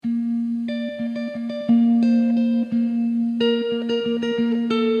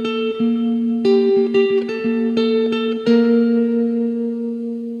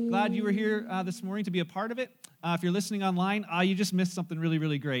this morning to be a part of it. If you're listening online, you just missed something really,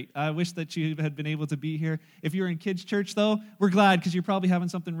 really great. I wish that you had been able to be here. If you're in kids' church, though, we're glad because you're probably having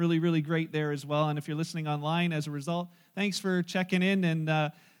something really, really great there as well. And if you're listening online as a result, thanks for checking in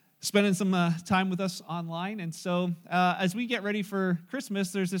and spending some time with us online. And so as we get ready for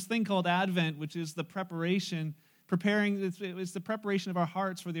Christmas, there's this thing called Advent, which is the preparation of our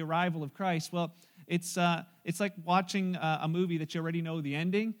hearts for the arrival of Christ. Well, it's like watching a movie that you already know the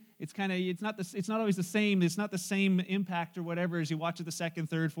ending. It's not always the same. It's not the same impact or whatever as you watch it the second,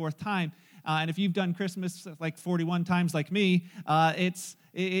 third, fourth time. And if you've done Christmas like 41 times like me,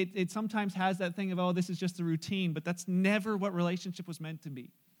 it sometimes has that thing of, oh, this is just a routine. But that's never what relationship was meant to be.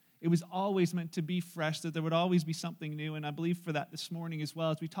 It was always meant to be fresh, that there would always be something new. And I believe for that this morning as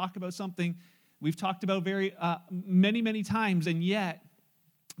well, as we talk about something we've talked about very many, many times, and yet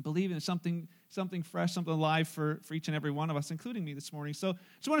believe in something fresh, something alive for each and every one of us, including me this morning. So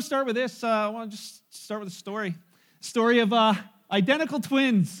just want to start with this. I want to just start with a story of identical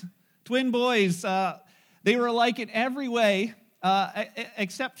twins, twin boys. They were alike in every way,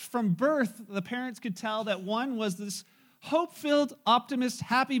 except from birth, the parents could tell that one was this hope-filled, optimist,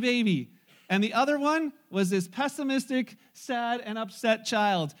 happy baby, and the other one was this pessimistic, sad, and upset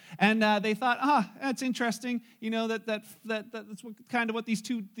child. And they thought, that's interesting. You know, that's what these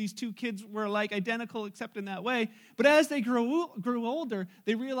two kids were like, identical except in that way. But as they grew older,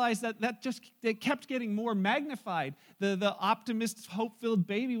 they realized that they kept getting more magnified. The optimist, hope-filled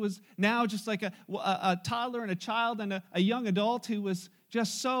baby was now just like a toddler and a child and a young adult who was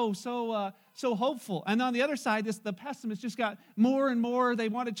just so hopeful. And on the other side, the pessimist just got more and more. They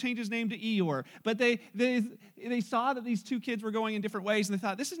wanted to change his name to Eeyore. But they saw that these two kids were going in different ways, and they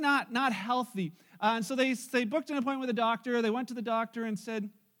thought, this is not healthy. And so they booked an appointment with a doctor. They went to the doctor and said,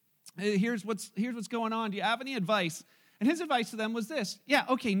 hey, here's what's going on. Do you have any advice? And his advice to them was this. Yeah,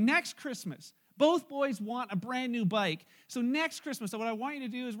 okay, next Christmas, both boys want a brand new bike. So next Christmas, so what I want you to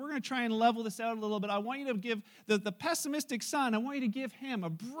do is we're going to try and level this out a little bit. I want you to give the pessimistic son, I want you to give him a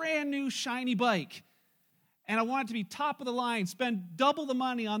brand new shiny bike. And I want it to be top of the line. Spend double the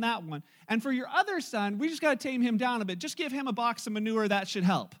money on that one. And for your other son, we just got to tame him down a bit. Just give him a box of manure. That should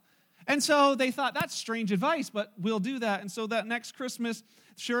help. And so they thought, that's strange advice, but we'll do that. And so that next Christmas,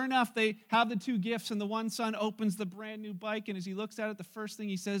 sure enough, they have the two gifts, and the one son opens the brand new bike, and as he looks at it, the first thing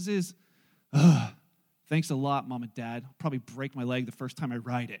he says is, thanks a lot, Mom and Dad. I'll probably break my leg the first time I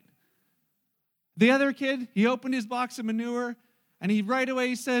ride it. The other kid, he opened his box of manure, and right away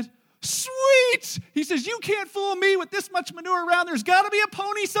he said, sweet! He says, you can't fool me with this much manure around. There's got to be a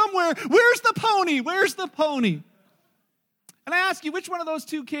pony somewhere. Where's the pony? Where's the pony? And I ask you, which one of those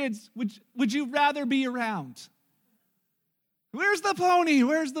two kids would you rather be around? Where's the pony?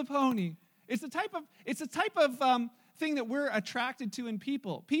 Where's the pony? It's the type of thing that we're attracted to in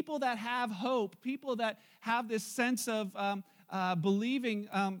people that have hope, people that have this sense of believing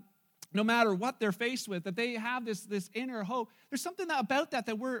no matter what they're faced with, that they have this inner hope. There's something about that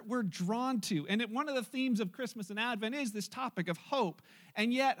we're drawn to. And one of the themes of Christmas and Advent is this topic of hope.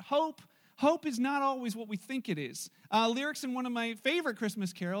 And yet hope is not always what we think it is. Lyrics in one of my favorite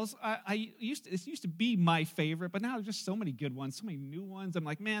Christmas carols, this used to be my favorite, but now there's just so many good ones, so many new ones. I'm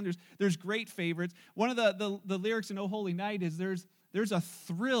like, man, there's great favorites. One of the lyrics in O Holy Night is there's a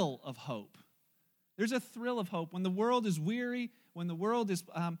thrill of hope. There's a thrill of hope. When the world is weary, when the world is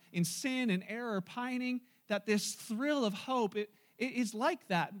in sin and error pining, that this thrill of hope, it is like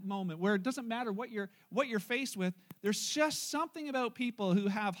that moment where it doesn't matter what you're faced with. There's just something about people who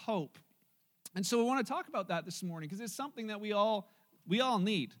have hope. And so we want to talk about that this morning because it's something that we all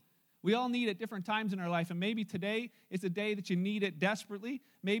need. We all need at different times in our life, and maybe today is a day that you need it desperately.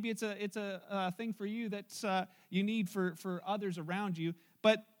 Maybe it's a thing for you that you need for others around you.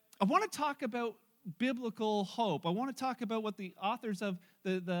 But I want to talk about biblical hope. I want to talk about what the authors of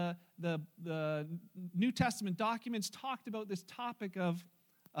the New Testament documents talked about this topic of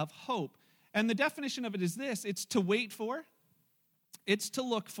hope. And the definition of it is this: it's to wait for, it's to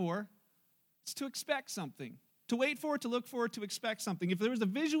look for, it's to expect something. To wait for, to look for, to expect something. If there was a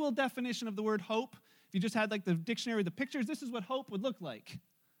visual definition of the word hope, if you just had like the dictionary, the pictures, this is what hope would look like.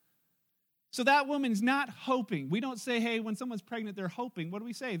 So that woman's not hoping. We don't say, hey, when someone's pregnant, they're hoping. What do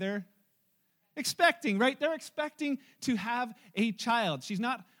we say? They're expecting, right? They're expecting to have a child. She's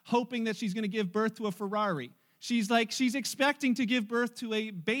not hoping that she's going to give birth to a Ferrari. She's expecting to give birth to a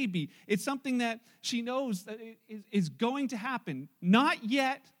baby. It's something that she knows that is going to happen. Not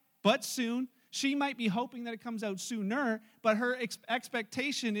yet, but soon. She might be hoping that it comes out sooner, but her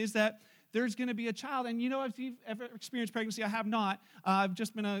expectation is that there's going to be a child. And you know, if you've ever experienced pregnancy, I have not. I've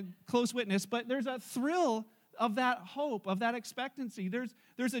just been a close witness. But there's a thrill of that hope, of that expectancy.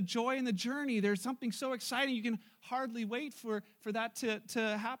 There's a joy in the journey. There's something so exciting. You can hardly wait for that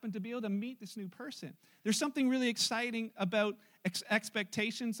to happen, to be able to meet this new person. There's something really exciting about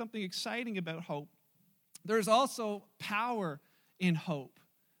expectation, something exciting about hope. There's also power in hope.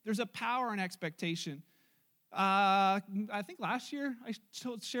 There's a power in expectation. I think last year I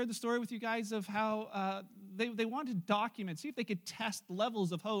shared the story with you guys of how they wanted to document, see if they could test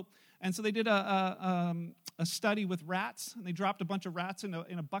levels of hope. And so they did a study with rats, and they dropped a bunch of rats in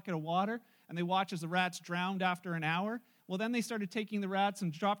a bucket of water, and they watched as the rats drowned after an hour. Well, then they started taking the rats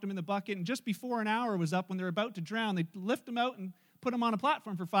and dropped them in the bucket, and just before an hour was up, when they were about to drown, they'd lift them out and put them on a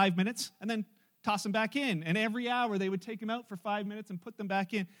platform for 5 minutes, and then toss them back in. And every hour they would take them out for 5 minutes and put them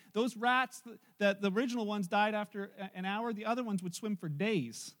back in. Those rats, the original ones died after an hour. The other ones would swim for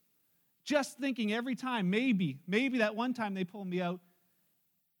days. Just thinking every time, maybe that one time they pull me out,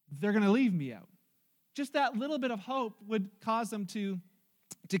 they're going to leave me out. Just that little bit of hope would cause them to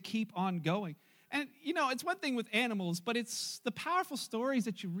keep on going. And, it's one thing with animals, but it's the powerful stories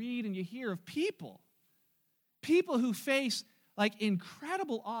that you read and you hear of people who face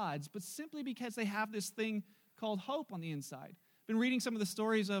incredible odds, but simply because they have this thing called hope on the inside. Been reading some of the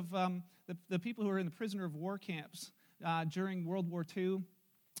stories of the people who were in the prisoner of war camps during World War II.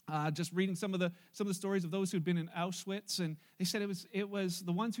 Just reading some of the stories of those who'd been in Auschwitz, and they said it was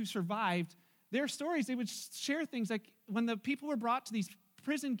the ones who survived. Their stories, they would share things like when the people were brought to these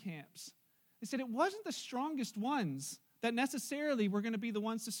prison camps, they said it wasn't the strongest ones that necessarily were going to be the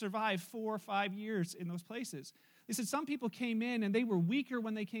ones to survive 4 or 5 years in those places. They said some people came in and they were weaker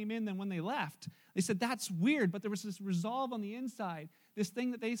when they came in than when they left. They said that's weird, but there was this resolve on the inside, this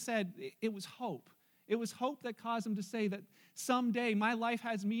thing that they said, it was hope. It was hope that caused them to say that someday my life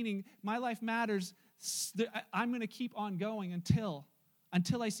has meaning, my life matters, I'm going to keep on going until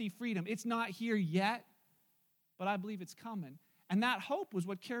I see freedom. It's not here yet, but I believe it's coming. And that hope was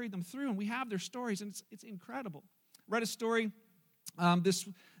what carried them through, and we have their stories, and it's incredible. Read a story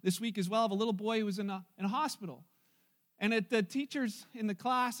this week as well of a little boy who was in a hospital. And the teachers in the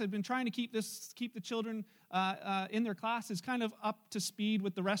class had been trying to keep the children in their classes kind of up to speed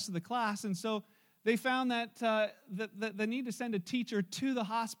with the rest of the class. And so they found that they need to send a teacher to the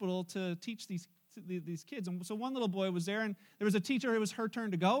hospital to teach these kids. And so one little boy was there, and there was a teacher. It was her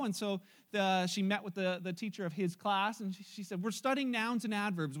turn to go. And so she met with the teacher of his class, and she said, "We're studying nouns and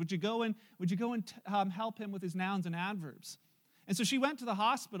adverbs. Would you go and help him with his nouns and adverbs?" And so she went to the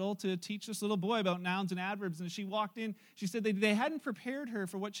hospital to teach this little boy about nouns and adverbs. And as she walked in, she said they hadn't prepared her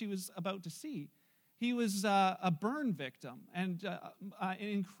for what she was about to see. He was a burn victim and in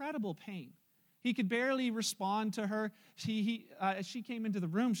incredible pain. He could barely respond to her. As she came into the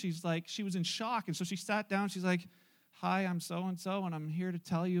room, she was in shock. And so she sat down. She's like, "Hi, I'm so-and-so, and I'm here to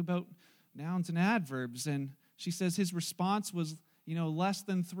tell you about nouns and adverbs." And she says his response was, less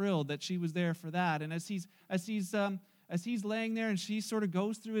than thrilled that she was there for that. And as he's laying there and she sort of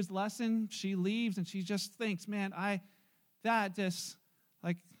goes through his lesson, she leaves and she just thinks, man, I don't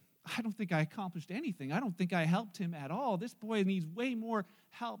think I accomplished anything. I don't think I helped him at all. This boy needs way more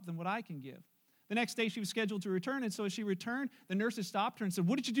help than what I can give. The next day she was scheduled to return, and so as she returned, the nurses stopped her and said,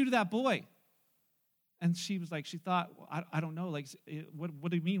 "What did you do to that boy?" And she was like, she thought, I don't know,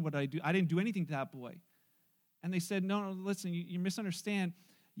 what do you mean, what did I do? I didn't do anything to that boy. And they said, no, listen, you misunderstand.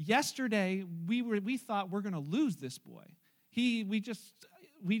 Yesterday, we thought we're going to lose this boy. We just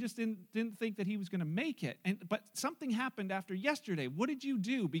didn't think that he was going to make it. But something happened after yesterday. What did you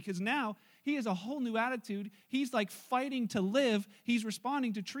do? Because now he has a whole new attitude. He's like fighting to live. He's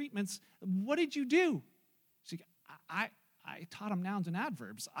responding to treatments. What did you do? She's like, I taught him nouns and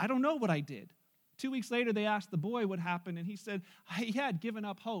adverbs. I don't know what I did. 2 weeks later, they asked the boy what happened, and he said he had given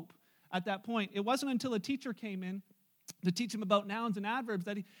up hope at that point. It wasn't until a teacher came in to teach him about nouns and adverbs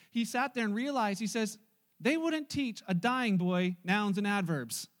that he sat there and realized, he says, they wouldn't teach a dying boy nouns and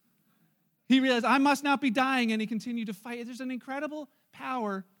adverbs. He realized, I must not be dying, and he continued to fight. There's an incredible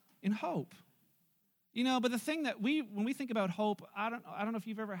power in hope. But the thing that when we think about hope, I don't know if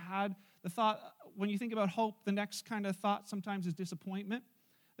you've ever had the thought, when you think about hope, the next kind of thought sometimes is disappointment,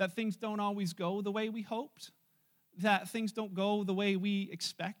 that things don't always go the way we hoped, that things don't go the way we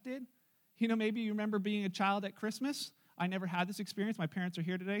expected. Maybe you remember being a child at Christmas. I never had this experience. My parents are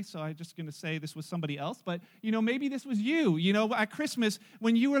here today, so I'm just going to say this was somebody else. But, maybe this was you, at Christmas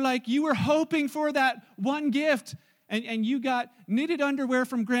when you were hoping for that one gift and you got knitted underwear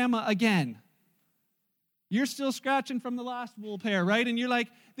from grandma again. You're still scratching from the last wool pair, right? And you're like,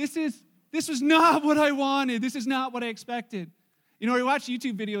 this was not what I wanted. This is not what I expected. We watch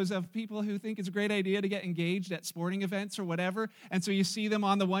YouTube videos of people who think it's a great idea to get engaged at sporting events or whatever, and so you see them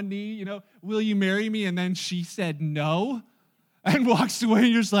on the one knee, will you marry me? And then she said no and walks away, and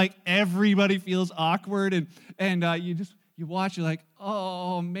you're just like, everybody feels awkward, and you watch, you're like,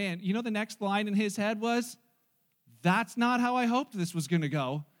 oh, man. The next line in his head was, that's not how I hoped this was going to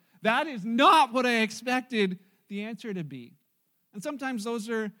go. That is not what I expected the answer to be. And sometimes those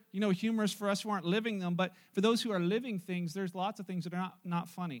are, humorous for us who aren't living them, but for those who are living things, there's lots of things that are not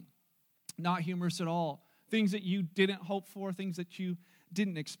funny, not humorous at all, things that you didn't hope for, things that you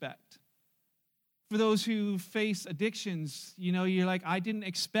didn't expect. For those who face addictions, you're like, I didn't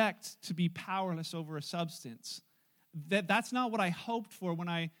expect to be powerless over a substance. That's not what I hoped for when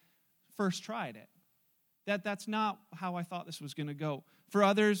I first tried it. That's not how I thought this was going to go. For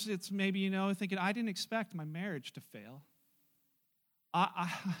others, it's maybe, thinking, I didn't expect my marriage to fail.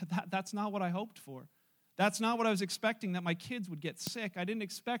 That's not what I hoped for. That's not what I was expecting, that my kids would get sick. I didn't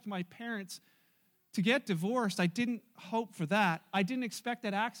expect my parents to get divorced. I didn't hope for that. I didn't expect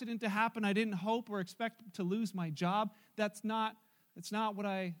that accident to happen. I didn't hope or expect to lose my job. That's not what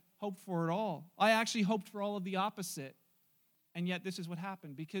I hoped for at all. I actually hoped for all of the opposite. And yet this is what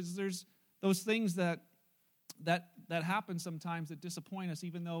happened, because there's those things that happen sometimes that disappoint us,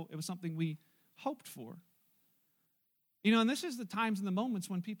 even though it was something we hoped for. And this is the times and the moments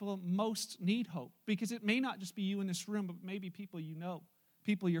when people most need hope, because it may not just be you in this room, but maybe people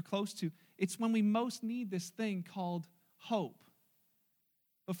people you're close to. It's when we most need this thing called hope.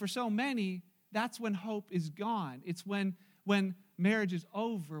 But for so many, that's when hope is gone. It's when marriage is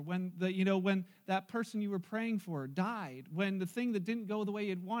over, when when that person you were praying for died, when the thing that didn't go the way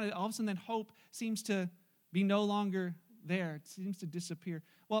you wanted, all of a sudden then hope seems to be no longer there. It seems to disappear.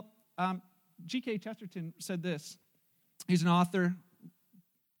 Well, G.K. Chesterton said this. He's an author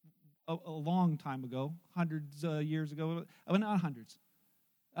a long time ago, hundreds of years ago. Not hundreds.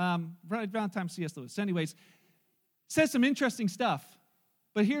 Around the time C.S. Lewis. Anyways, says some interesting stuff.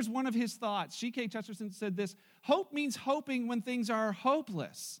 But here's one of his thoughts. G.K. Chesterton said this: hope means hoping when things are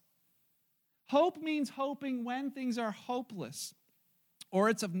hopeless. Hope means hoping when things are hopeless, or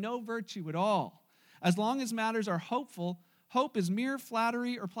it's of no virtue at all. As long as matters are hopeful, hope is mere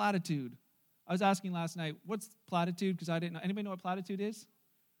flattery or platitude. I was asking last night, what's platitude? Because I didn't know. Anybody know what platitude is?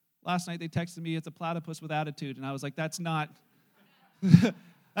 Last night they texted me, it's a platypus with attitude. And I was like, that's not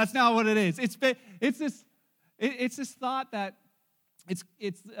what it is. It's this thought that it's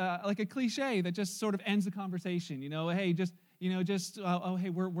like a cliche that just sort of ends the conversation. Hey, hey,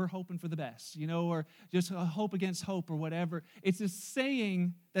 we're hoping for the best, or just hope against hope or whatever. It's this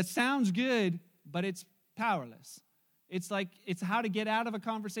saying that sounds good, but it's powerless. It's how to get out of a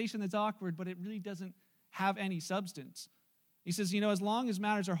conversation that's awkward, but it really doesn't have any substance. He says, as long as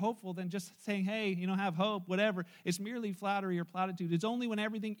matters are hopeful, then just saying, hey, have hope, whatever, it's merely flattery or platitude. It's only when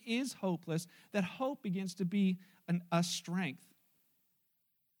everything is hopeless that hope begins to be a strength.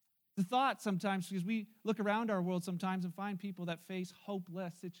 The thought sometimes, because we look around our world sometimes and find people that face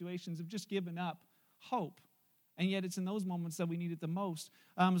hopeless situations, have just given up hope. And yet it's in those moments that we need it the most.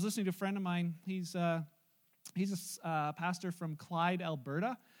 I was listening to a friend of mine. He's a pastor from Clyde,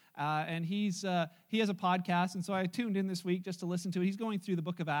 Alberta, and he has a podcast, and so I tuned in this week just to listen to it. He's going through the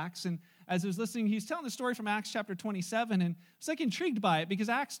book of Acts, and as I was listening, he's telling the story from Acts chapter 27, and I was intrigued by it, because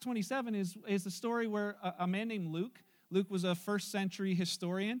Acts 27 is the story where a man named Luke was a first century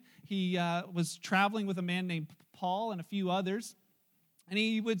historian. He was traveling with a man named Paul and a few others, and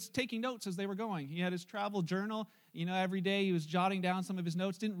he was taking notes as they were going. He had his travel journal. Every day he was jotting down some of his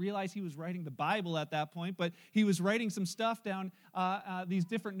notes. Didn't realize he was writing the Bible at that point, but he was writing some stuff down, these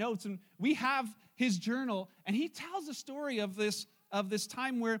different notes. And we have his journal, and he tells a story of this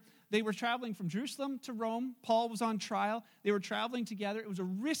time where they were traveling from Jerusalem to Rome. Paul was on trial. They were traveling together. It was a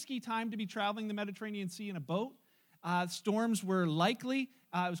risky time to be traveling the Mediterranean Sea in a boat. Storms were likely.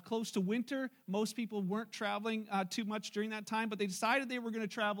 It was close to winter. Most people weren't traveling too much during that time, but they decided they were going to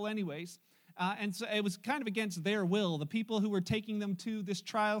travel anyways. And so it was kind of against their will. The people who were taking them to this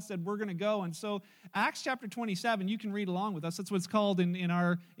trial said, we're going to go. And so Acts chapter 27, you can read along with us. That's what it's called in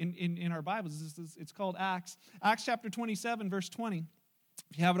our Bibles. It's called Acts. Acts chapter 27, verse 20.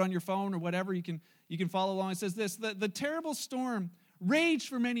 If you have it on your phone or whatever, you can follow along. It says this: the terrible storm raged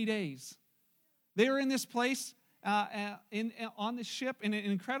for many days. They were in this place on this ship in an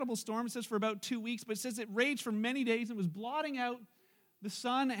incredible storm. It says for about 2 weeks, but it says it raged for many days and was blotting out the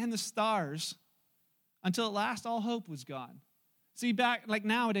sun and the stars until at last all hope was gone. See, back like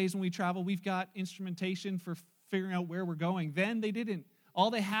nowadays when we travel, we've got instrumentation for figuring out where we're going. Then they didn't.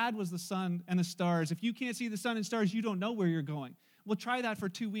 All they had was the sun and the stars. If you can't see the sun and stars, you don't know where you're going. Well, try that for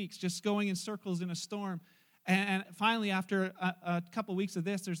 2 weeks, just going in circles in a storm. And finally, after a couple weeks of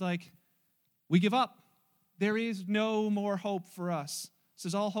this, there's like, we give up. There is no more hope for us. It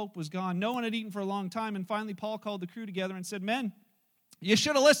says all hope was gone. No one had eaten for a long time. And finally, Paul called the crew together and said, men, you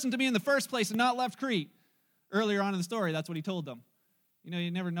should have listened to me in the first place and not left Crete. Earlier on in the story, that's what he told them.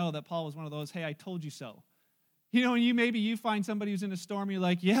 You never know that Paul was one of those, hey, I told you so. And maybe you find somebody who's in a storm, you're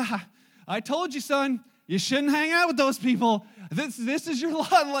like, yeah, I told you, son, you shouldn't hang out with those people. This is your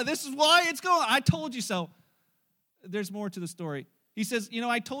lot. This is why it's going. I told you so. There's more to the story. He says,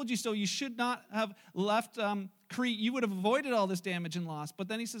 I told you so. You should not have left Crete. You would have avoided all this damage and loss. But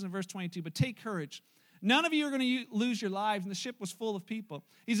then he says in verse 22, but take courage. None of you are going to lose your lives. And the ship was full of people.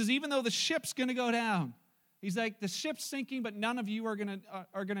 He says, even though the ship's going to go down, he's like, the ship's sinking, but none of you are going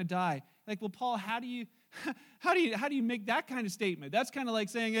to die. Like, well, Paul, how do you make that kind of statement? That's kind of like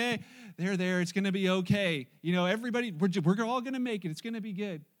saying, hey, they're there. It's going to be okay. Everybody, we're all going to make it. It's going to be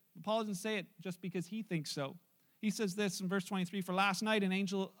good. But Paul doesn't say it just because he thinks so. He says this in verse 23, for last night an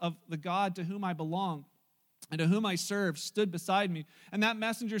angel of the God to whom I belong and to whom I serve stood beside me. And that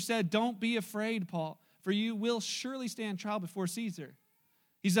messenger said, don't be afraid, Paul, for you will surely stand trial before Caesar.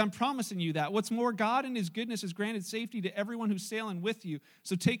 He says, I'm promising you that. What's more, God in his goodness has granted safety to everyone who's sailing with you.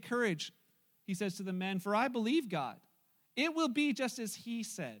 So take courage, he says to the men, for I believe God. It will be just as he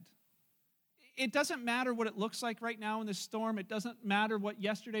said. It doesn't matter what it looks like right now in this storm. It doesn't matter what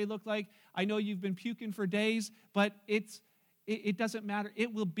yesterday looked like. I know you've been puking for days, but it doesn't matter.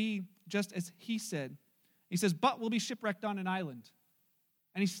 It will be just as he said. He says, but we'll be shipwrecked on an island.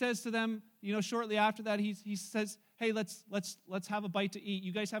 And he says to them, shortly after that, he says, hey, let's have a bite to eat.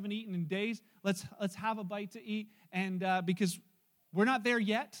 You guys haven't eaten in days. Let's have a bite to eat. And because we're not there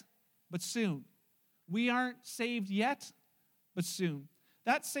yet, but soon. We aren't saved yet, but soon.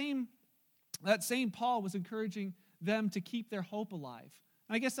 That same Paul was encouraging them to keep their hope alive.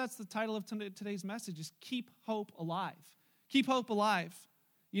 And I guess that's the title of today's message is Keep Hope Alive. Keep hope alive.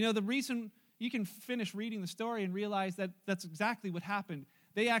 The reason you can finish reading the story and realize that that's exactly what happened.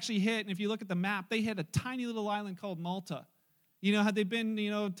 They actually hit, and if you look at the map, they hit a tiny little island called Malta. Had they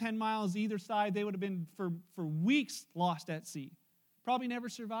been, 10 miles either side, they would have been for weeks lost at sea. Probably never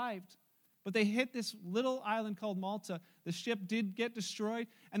survived. But they hit this little island called Malta. The ship did get destroyed.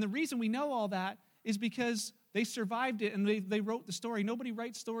 And the reason we know all that is because they survived it and they wrote the story. Nobody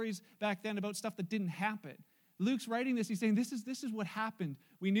writes stories back then about stuff that didn't happen. Luke's writing this. He's saying, this is what happened.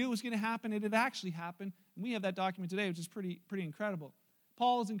 We knew it was going to happen, and it actually happened. And we have that document today, which is pretty incredible.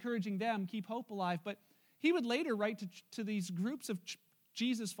 Paul is encouraging them, keep hope alive. But he would later write to these groups of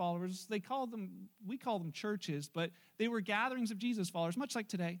Jesus followers. We call them churches, but they were gatherings of Jesus followers, much like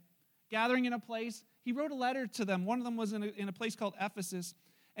today. Gathering in a place. He wrote a letter to them. One of them was in a place called Ephesus.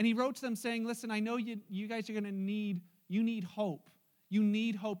 And he wrote to them saying, listen, I know you guys are going to need hope. You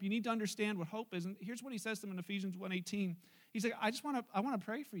need hope. You need to understand what hope is. And here's what he says to them in Ephesians 1:18. He's like, I want to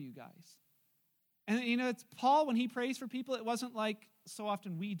pray for you guys. And it's Paul, when he prays for people, it wasn't like so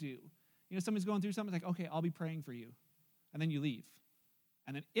often we do. Somebody's going through something, it's like, okay, I'll be praying for you. And then you leave.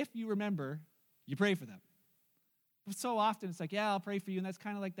 And then if you remember, you pray for them. But so often it's like, yeah, I'll pray for you. And that's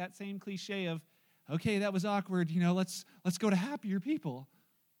kind of like that same cliche of, okay, that was awkward. Let's go to happier people.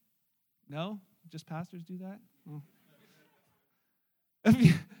 No? Just pastors do that? Oh.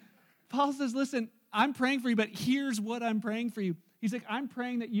 Paul says, listen, I'm praying for you, but here's what I'm praying for you. He's like, I'm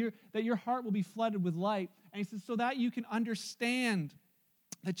praying that your heart will be flooded with light. And he says, so that you can understand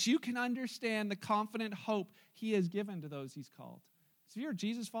the confident hope he has given to those he's called. So if you're a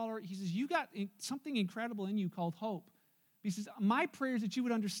Jesus follower, he says, you got something incredible in you called hope. He says, my prayer is that you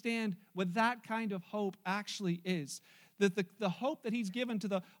would understand what that kind of hope actually is. That the hope that he's given to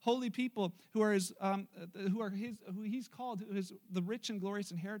the holy people who he's called, the rich and glorious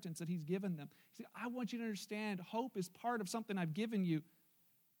inheritance that he's given them. He said, I want you to understand hope is part of something I've given you.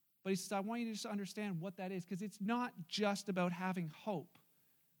 But he says, I want you to just understand what that is, because it's not just about having hope.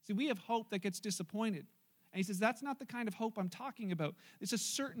 See, we have hope that gets disappointed. And he says, that's not the kind of hope I'm talking about. It's a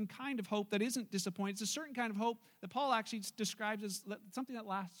certain kind of hope that isn't disappointed. It's a certain kind of hope that Paul actually describes as something that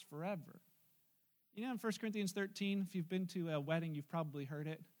lasts forever. In 1 Corinthians 13, if you've been to a wedding, you've probably heard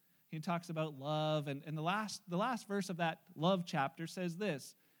it. He talks about love. And the last verse of that love chapter says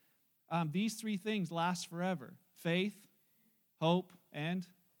this. These three things last forever. Faith, hope, and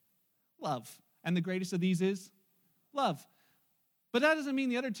love. And the greatest of these is love. But that doesn't mean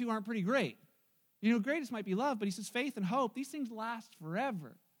the other two aren't pretty great. Greatest might be love, but he says faith and hope, these things last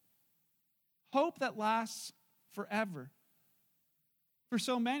forever. Hope that lasts forever. For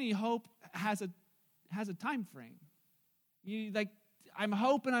so many, hope has a time frame. I'm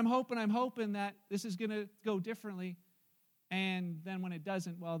hoping that this is going to go differently. And then when it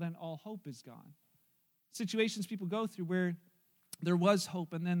doesn't, well, then all hope is gone. situations people go through where there was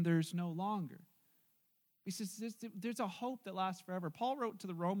hope and then there's no longer. He says there's a hope that lasts forever. Paul wrote to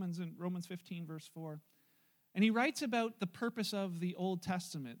the Romans in Romans 15, verse 4, and he writes about the purpose of the Old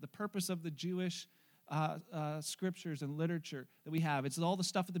Testament, the purpose of the Jewish scriptures and literature that we have. It's all the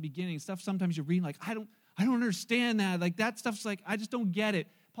stuff at the beginning, stuff sometimes you read like, I don't understand that. Like that stuff's like, I just don't get it.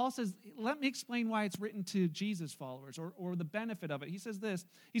 Paul says, let me explain why it's written to Jesus' followers or the benefit of it. He says this.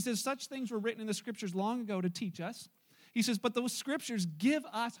 He says, such things were written in the scriptures long ago to teach us. He says, but those scriptures give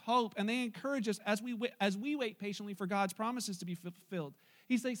us hope and they encourage us as we wait patiently for God's promises to be fulfilled.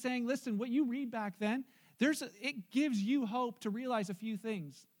 He's like saying, listen, what you read back then, it gives you hope to realize a few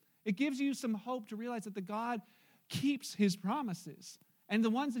things. It gives you some hope to realize that the God keeps his promises. And the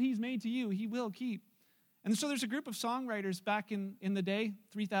ones that he's made to you, he will keep. And so there's a group of songwriters back in the day,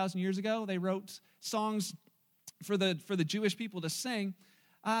 3,000 years ago. They wrote songs for the Jewish people to sing.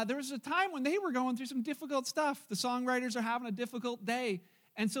 There was a time when they were going through some difficult stuff. The songwriters are having a difficult day.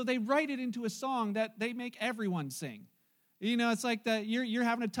 And so they write it into a song that they make everyone sing. You know, it's like that you're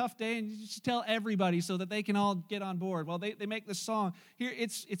having a tough day and you just tell everybody so that they can all get on board. Well, they make this song. Here,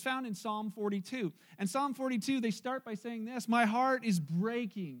 it's found in Psalm 42. And Psalm 42, they start by saying this, my heart is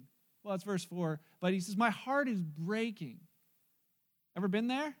breaking. Well, it's verse 4, but he says, my heart is breaking. Ever been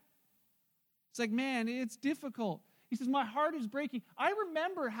there? It's like, man, it's difficult. He says, my heart is breaking. I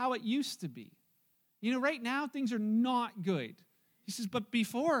remember how it used to be. You know, right now, things are not good. He says, but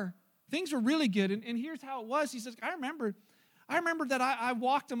before, things were really good. And here's how it was. He says, I remember that I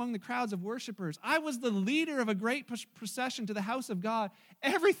walked among the crowds of worshipers. I was the leader of a great procession to the house of God.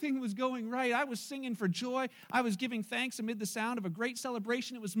 Everything was going right. I was singing for joy. I was giving thanks amid the sound of a great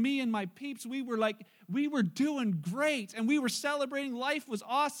celebration. It was me and my peeps. We were doing great, and we were celebrating. Life was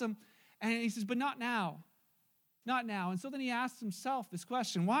awesome. And he says, but not now. Not now. And so then he asks himself this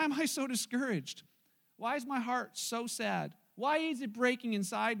question, why am I so discouraged? Why is my heart so sad? Why is it breaking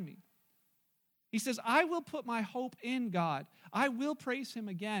inside me? He says, I will put my hope in God. I will praise him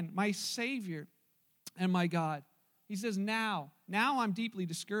again, my Savior and my God. He says, now I'm deeply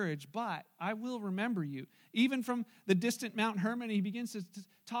discouraged, but I will remember you. Even from the distant Mount Hermon, he begins to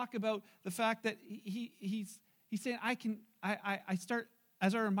talk about the fact that he's saying,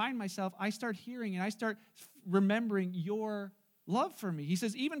 as I remind myself, I start hearing and I start remembering your love for me. He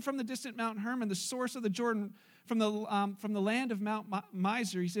says, even from the distant Mount Hermon, the source of the Jordan, from the land of Mount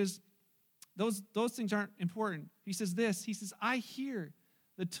Mizar, he says, those things aren't important. He says this, he says, I hear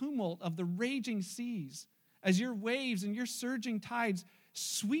the tumult of the raging seas as your waves and your surging tides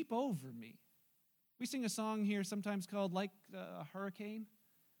sweep over me. We sing a song here sometimes called Like a Hurricane.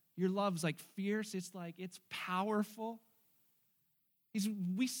 Your love's like fierce, it's powerful.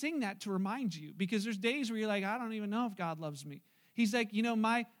 We sing that to remind you because there's days where you're like, I don't even know if God loves me. He's like, you know,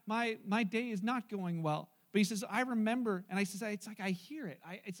 my day is not going well. But he says, I remember, and it's like I hear it.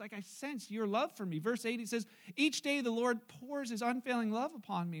 It's like I sense your love for me. Verse 8, he says, each day the Lord pours his unfailing love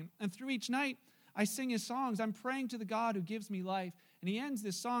upon me, and through each night I sing his songs. I'm praying to the God who gives me life. And he ends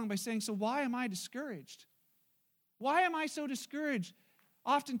this song by saying, so why am I discouraged? Why am I so discouraged?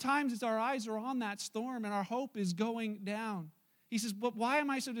 Oftentimes it's our eyes are on that storm and our hope is going down. He says, but why am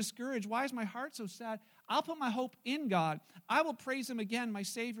I so discouraged? Why is my heart so sad? I'll put my hope in God. I will praise him again, my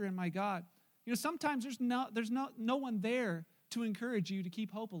Savior and my God. You know, sometimes there's no one there to encourage you to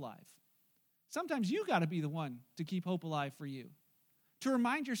keep hope alive. Sometimes you got to be the one to keep hope alive for you, to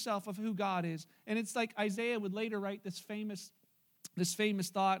remind yourself of who God is. And it's like Isaiah would later write this famous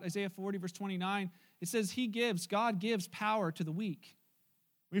thought, Isaiah 40, verse 29. It says, God gives power to the weak.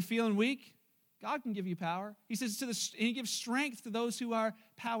 When you're feeling weak, God can give you power. He says, he gives strength to those who are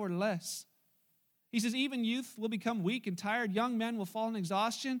powerless. He says, even youth will become weak and tired. Young men will fall in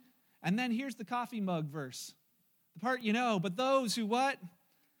exhaustion. And then here's the coffee mug verse. The part you know, but those who what?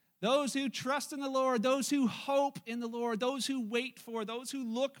 Those who trust in the Lord, those who hope in the Lord, those who wait for, those who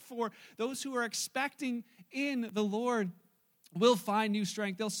look for, those who are expecting in the Lord will find new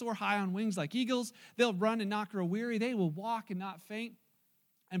strength. They'll soar high on wings like eagles. They'll run and not grow weary. They will walk and not faint.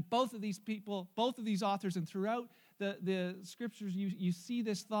 And both of these people, both of these authors, and throughout the scriptures, you see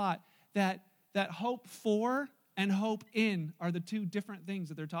this thought that hope for and hope in are the two different things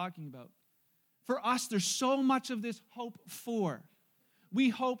that they're talking about. For us, there's so much of this hope for. We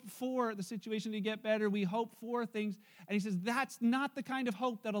hope for the situation to get better. We hope for things. And he says, that's not the kind of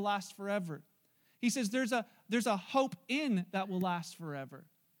hope that'll last forever. He says, there's a hope in that will last forever.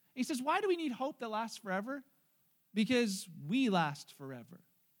 He says, why do we need hope that lasts forever? Because we last forever.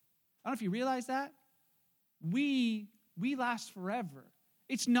 I don't know if you realize that. We last forever.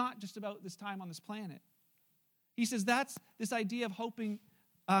 It's not just about this time on this planet. He says that's this idea of hoping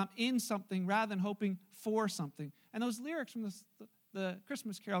in something rather than hoping for something. And those lyrics from the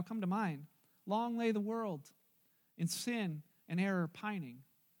Christmas carol come to mind. Long lay the world in sin and error pining.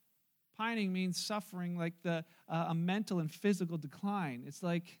 Pining means suffering like a mental and physical decline. It's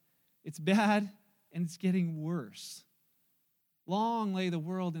like it's bad and it's getting worse. Long lay the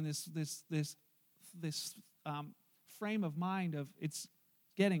world in this frame of mind of it's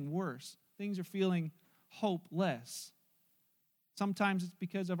getting worse. Things are feeling hopeless. Sometimes it's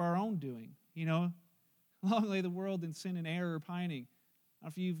because of our own doing, Long lay the world in sin and error pining. I don't know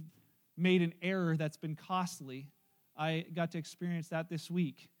if you've made an error that's been costly. I got to experience that this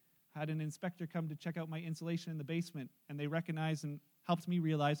week. I had an inspector come to check out my insulation in the basement, and they recognized and helped me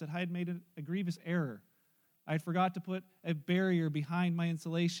realize that I had made a grievous error. I had forgot to put a barrier behind my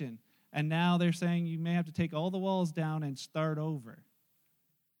insulation, and now they're saying you may have to take all the walls down and start over.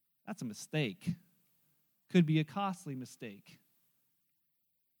 That's a mistake. Could be a costly mistake.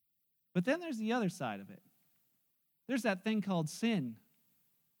 But then there's the other side of it. There's that thing called sin.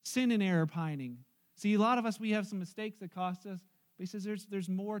 Sin and error pining. See, a lot of us, we have some mistakes that cost us, but he says there's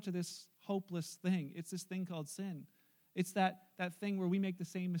more to this hopeless thing. It's this thing called sin. It's that thing where we make the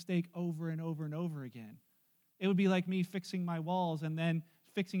same mistake over and over and over again. It would be like me fixing my walls and then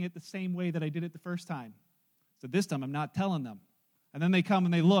fixing it the same way that I did it the first time. So this time I'm not telling them. And then they come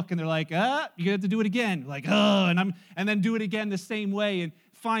and they look and they're like, you have to do it again. Like, and then do it again the same way and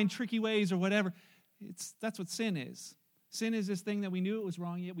find tricky ways or whatever. That's what sin is. Sin is this thing that we knew it was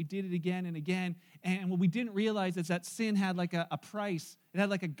wrong, yet we did it again and again. And what we didn't realize is that sin had like a price. It had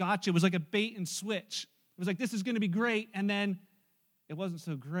like a gotcha. It was like a bait and switch. It was like, this is going to be great, and then it wasn't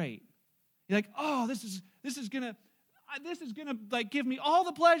so great. You're like, this is gonna like give me all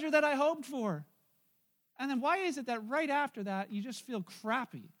the pleasure that I hoped for. And then why is it that right after that you just feel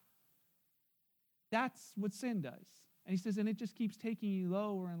crappy? That's what sin does. And he says, and it just keeps taking you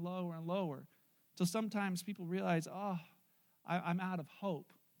lower and lower and lower. Till sometimes people realize, I'm out of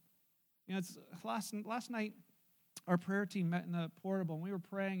hope. It's last night our prayer team met in the portable, and we were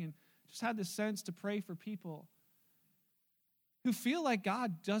praying and just had this sense to pray for people who feel like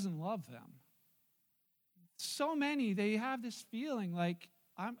God doesn't love them. So many, they have this feeling like,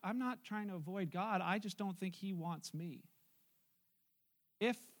 I'm not trying to avoid God, I just don't think he wants me.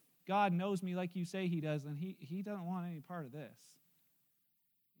 If God knows me like you say he does, then he doesn't want any part of this.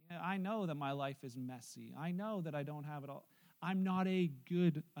 I know that my life is messy. I know that I don't have it all. I'm not a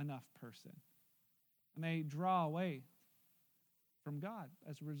good enough person. And they draw away from God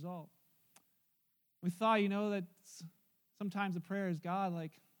as a result. We thought, that sometimes the prayer is, God,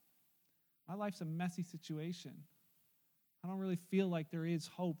 like, my life's a messy situation. I don't really feel like there is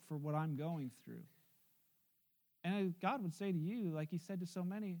hope for what I'm going through. And God would say to you, like he said to so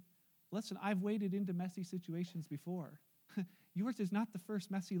many, listen, I've waded into messy situations before. Yours is not the first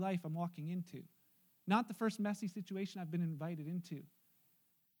messy life I'm walking into. Not the first messy situation I've been invited into.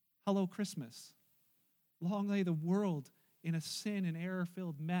 Hello, Christmas. Long lay the world in a sin and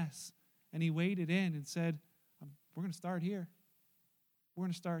error-filled mess. And he waded in and said, we're going to start here. We're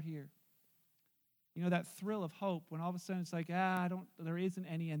going to start here. That thrill of hope when all of a sudden it's like, there isn't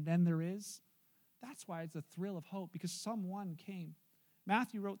any, and then there is. That's why it's a thrill of hope, because someone came.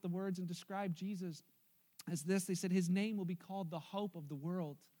 Matthew wrote the words and described Jesus as this. They said his name will be called the hope of the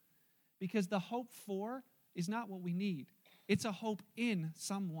world. Because the hope for is not what we need. It's a hope in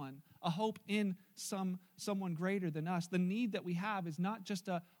someone, a hope in someone greater than us. The need that we have is not just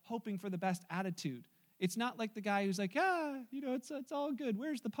a hoping for the best attitude. It's not like the guy who's like, it's all good.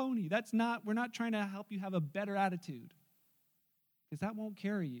 Where's the pony? We're not trying to help you have a better attitude, because that won't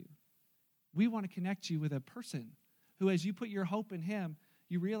carry you. We want to connect you with a person who, as you put your hope in him,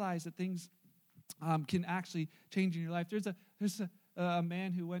 you realize that things can actually change in your life. There's a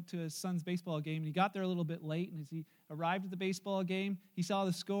man who went to his son's baseball game, and he got there a little bit late, and as he arrived at the baseball game, he saw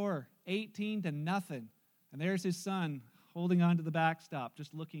the score, 18-0. And there's his son holding on to the backstop,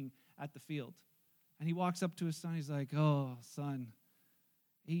 just looking at the field. And he walks up to his son, he's like, oh, son,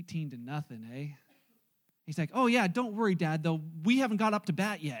 18-0, eh? He's like, oh, yeah, don't worry, Dad, though, we haven't got up to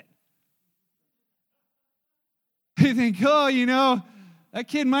bat yet. You think, that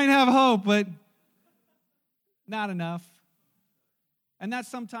kid might have hope, but not enough. And that's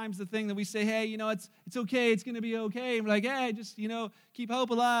sometimes the thing that we say, hey, it's okay, it's going to be okay. And we're like, hey, just, keep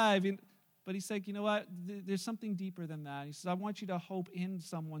hope alive. But he's like, you know what? There's something deeper than that. He says, I want you to hope in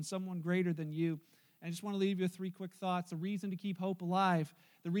someone greater than you. And I just want to leave you with 3 quick thoughts. The reason to keep hope alive,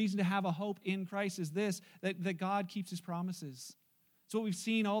 the reason to have a hope in Christ is this, that God keeps his promises. It's what we've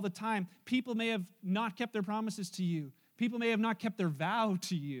seen all the time. People may have not kept their promises to you. People may have not kept their vow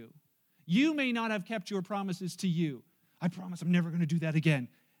to you. You may not have kept your promises to you. I promise I'm never going to do that again.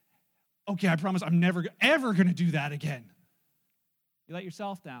 Okay, I promise I'm never, ever going to do that again. You let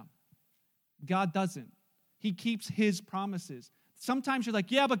yourself down. God doesn't. He keeps his promises. Sometimes you're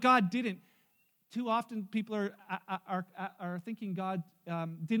like, yeah, but God didn't. Too often people are thinking God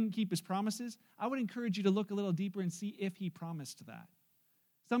didn't keep his promises. I would encourage you to look a little deeper and see if he promised that.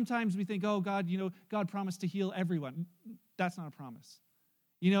 Sometimes we think, oh, God, God promised to heal everyone. That's not a promise.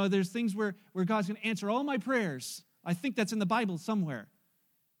 There's things where God's going to answer all my prayers. I think that's in the Bible somewhere.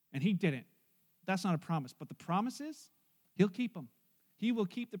 And he didn't. That's not a promise. But the promises, he'll keep them. He will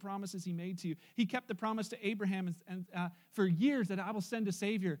keep the promises he made to you. He kept the promise to Abraham and for years that I will send a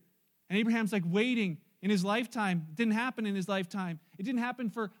Savior. And Abraham's like waiting in his lifetime. It didn't happen in his lifetime. It didn't happen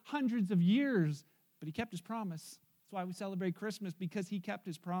for hundreds of years. But he kept his promise. That's why we celebrate Christmas, because he kept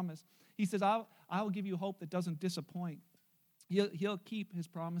his promise. He says, I will give you hope that doesn't disappoint. He'll keep his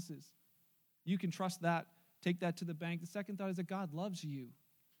promises. You can trust that. Take that to the bank. The second thought is that God loves you.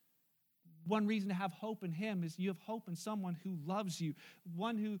 One reason to have hope in him is you have hope in someone who loves you.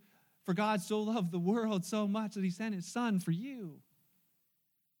 One who, for God so loved the world so much that he sent his son for you.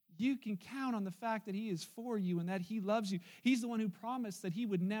 You can count on the fact that he is for you and that he loves you. He's the one who promised that he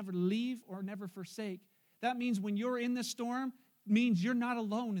would never leave or never forsake. That means when you're in the storm, means you're not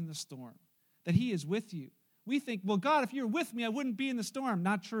alone in the storm, that he is with you. We think, well, God, if you're with me, I wouldn't be in the storm.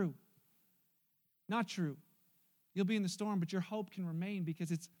 Not true. Not true. You'll be in the storm, but your hope can remain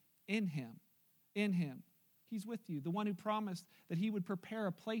because it's in him. In him. He's with you. The one who promised that he would prepare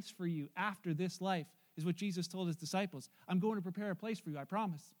a place for you after this life is what Jesus told his disciples. I'm going to prepare a place for you, I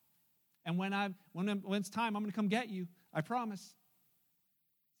promise. And when it's time, I'm going to come get you. I promise.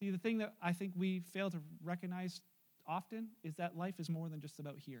 See, the thing that I think we fail to recognize often is that life is more than just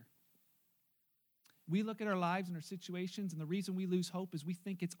about here. We look at our lives and our situations, and the reason we lose hope is we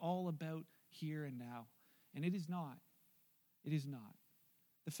think it's all about here and now. And it is not. It is not.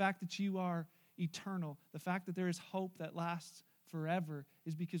 The fact that you are eternal, the fact that there is hope that lasts forever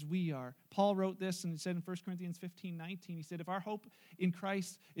is because we are. Paul wrote this and he said in 1 Corinthians 15:19, he said, if our hope in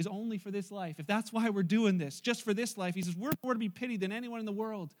Christ is only for this life, if that's why we're doing this, just for this life, he says, we're more to be pitied than anyone in the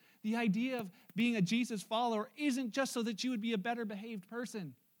world. The idea of being a Jesus follower isn't just so that you would be a better behaved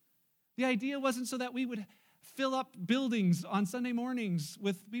person. The idea wasn't so that we would fill up buildings on Sunday mornings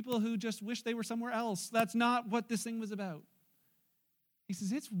with people who just wish they were somewhere else. That's not what this thing was about. He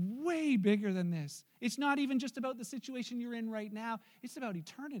says, it's way bigger than this. It's not even just about the situation you're in right now. It's about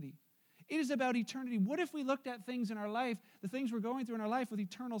eternity. It is about eternity. What if we looked at things in our life, the things we're going through in our life, with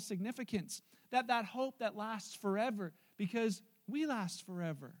eternal significance? That hope that lasts forever, because we last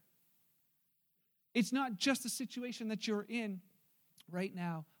forever. It's not just the situation that you're in right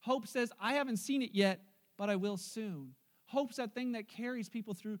now. Hope says, I haven't seen it yet, but I will soon. Hope's that thing that carries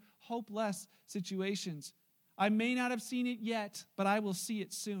people through hopeless situations. I may not have seen it yet, but I will see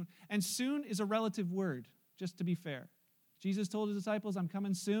it soon. And soon is a relative word, just to be fair. Jesus told his disciples, I'm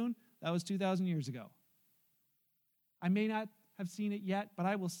coming soon. That was 2,000 years ago. I may not have seen it yet, but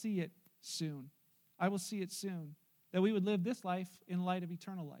I will see it soon. I will see it soon. That we would live this life in light of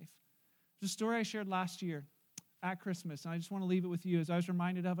eternal life. There's a story I shared last year at Christmas, and I just want to leave it with you. As I was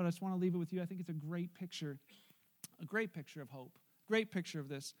reminded of it, I just want to leave it with you. I think it's a great picture of hope, great picture of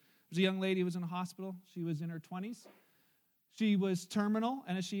this. There's a young lady who was in a hospital. She was in her 20s. She was terminal,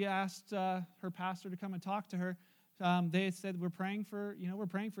 and as she asked her pastor to come and talk to her, they said, we're praying for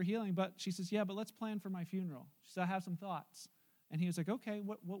healing. But she says, yeah, but let's plan for my funeral. She said, I have some thoughts. And he was like, okay,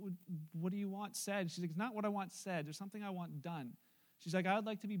 what do you want said? She's like, it's not what I want said. There's something I want done. She's like, I would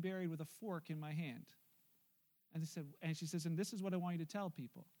like to be buried with a fork in my hand. And she says, and this is what I want you to tell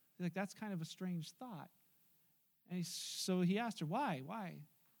people. He's like, that's kind of a strange thought. And so he asked her, why?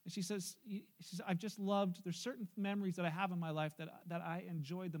 And she says, I've just loved, there's certain memories that I have in my life that I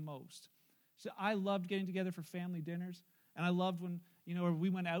enjoyed the most. She said, I loved getting together for family dinners, and I loved when, we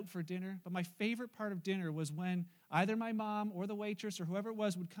went out for dinner. But my favorite part of dinner was when either my mom or the waitress or whoever it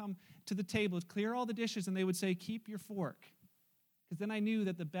was would come to the table, clear all the dishes, and they would say, keep your fork. Because then I knew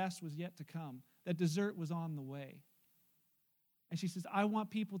that the best was yet to come, that dessert was on the way. And she says, I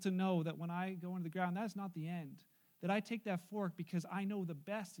want people to know that when I go into the ground, that is not the end. That I take that fork because I know the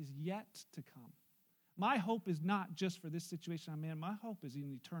best is yet to come. My hope is not just for this situation I'm in. My hope is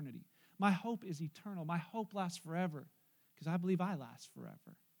in eternity. My hope is eternal. My hope lasts forever because I believe I last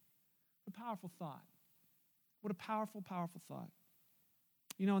forever. What a powerful thought. What a powerful, powerful thought.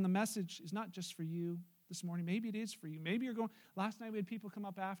 And the message is not just for you this morning. Maybe it is for you. Maybe you're going, last night we had people come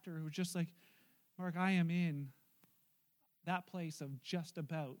up after who were just like, Mark, I am in that place of just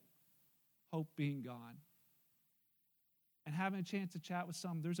about hope being gone. And having a chance to chat with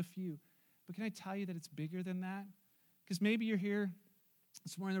some, there's a few. But can I tell you that it's bigger than that? Because maybe you're here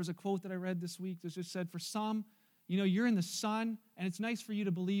this morning. There was a quote that I read this week that just said, for some, you're in the sun, and it's nice for you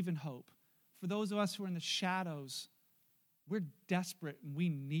to believe in hope. For those of us who are in the shadows, we're desperate and we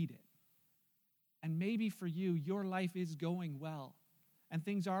need it. And maybe for you, your life is going well, and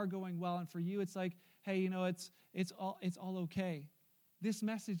things are going well, and for you, it's like, hey, it's all okay. This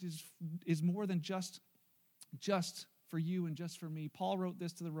message is more than just for you and just for me. Paul wrote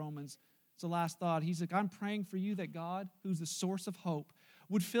this to the Romans. It's the last thought. He's like, I'm praying for you that God, who's the source of hope,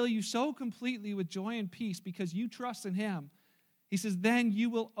 would fill you so completely with joy and peace because you trust in him. He says, then you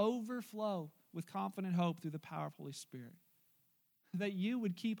will overflow with confident hope through the power of Holy Spirit. That you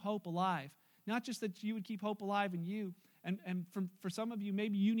would keep hope alive. Not just that you would keep hope alive in you. And for some of you,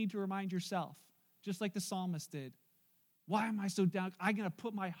 maybe you need to remind yourself, just like the psalmist did. Why am I so down? I'm going to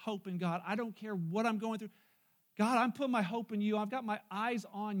put my hope in God. I don't care what I'm going through. God, I'm putting my hope in you. I've got my eyes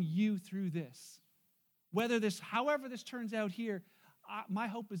on you through this. However this turns out here, my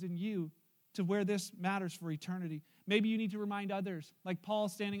hope is in you to where this matters for eternity. Maybe you need to remind others, like Paul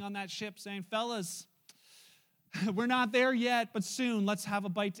standing on that ship saying, fellas, we're not there yet, but soon let's have a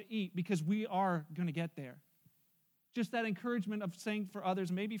bite to eat because we are going to get there. Just that encouragement of saying for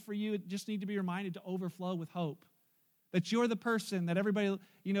others, maybe for you, just need to be reminded to overflow with hope. That you're the person that everybody,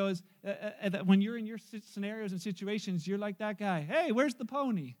 is, that when you're in your scenarios and situations, you're like that guy. Hey, where's the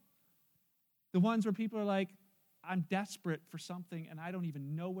pony? The ones where people are like, I'm desperate for something and I don't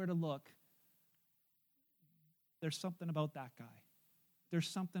even know where to look. There's something about that guy. There's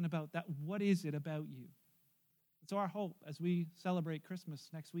something about that. What is it about you? It's our hope as we celebrate Christmas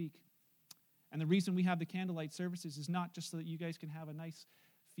next week. And the reason we have the candlelight services is not just so that you guys can have a nice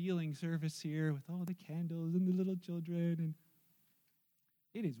feeling service here with all the candles and the little children. And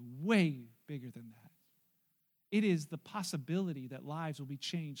it is way bigger than that. It is the possibility that lives will be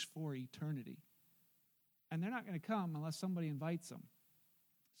changed for eternity. And they're not going to come unless somebody invites them.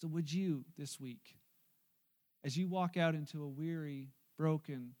 So would you this week, as you walk out into a weary,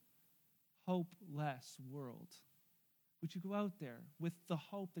 broken, hopeless world, would you go out there with the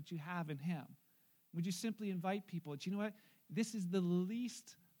hope that you have in him? Would you simply invite people? Do you know what? This is the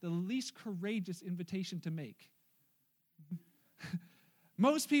least courageous invitation to make.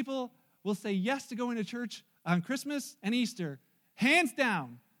 Most people will say yes to going to church on Christmas and Easter, hands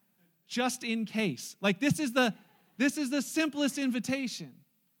down, just in case. Like this is the simplest invitation.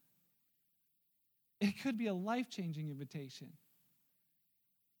 It could be a life-changing invitation.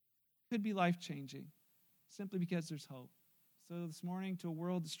 It could be life-changing simply because there's hope. So this morning, to a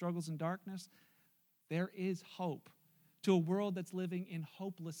world that struggles in darkness, there is hope. To a world that's living in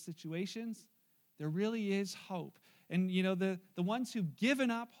hopeless situations, there really is hope. And the ones who've given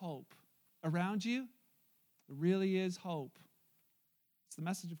up hope around you, there really is hope. It's the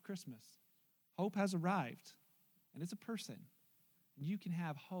message of Christmas. Hope has arrived, and it's a person. And you can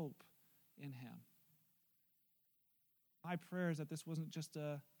have hope in him. My prayer is that this wasn't just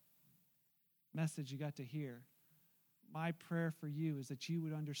a message you got to hear. My prayer for you is that you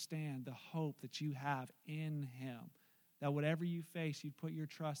would understand the hope that you have in him. That whatever you face, you'd put your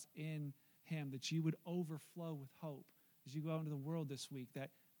trust in him. That you would overflow with hope as you go out into the world this week. That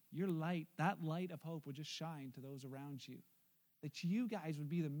your light, that light of hope would just shine to those around you. That you guys would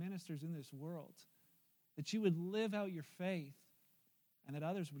be the ministers in this world. That you would live out your faith. And that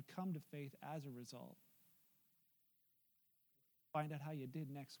others would come to faith as a result. Find out how you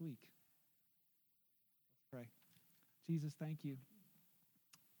did next week. Let's pray. Jesus, thank you.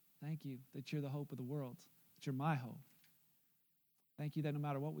 Thank you that you're the hope of the world. That you're my hope. Thank you that no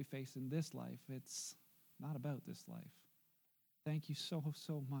matter what we face in this life, it's not about this life. Thank you so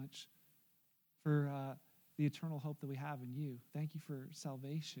much for the eternal hope that we have in you. Thank you for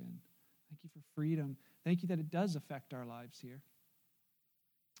salvation. Thank you for freedom. Thank you that it does affect our lives here.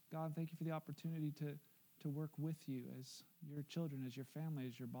 God, thank you for the opportunity to work with you as your children, as your family,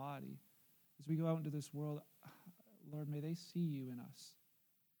 as your body. As we go out into this world, Lord, may they see you in us.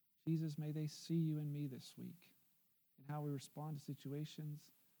 Jesus, may they see you in me this week. And how we respond to situations,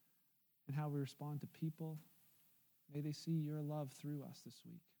 and how we respond to people. May they see your love through us this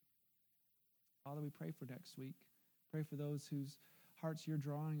week. Father, we pray for next week. Pray for those whose hearts you're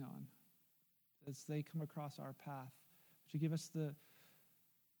drawing on as they come across our path. Would you give us the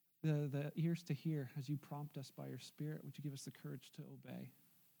ears to hear as you prompt us by your Spirit? Would you give us the courage to obey?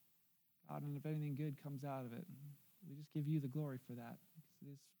 God, and if anything good comes out of it, we just give you the glory for that.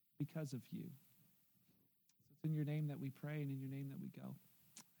 It is because of you. So it's in your name that we pray and in your name that we go.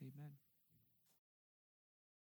 Amen.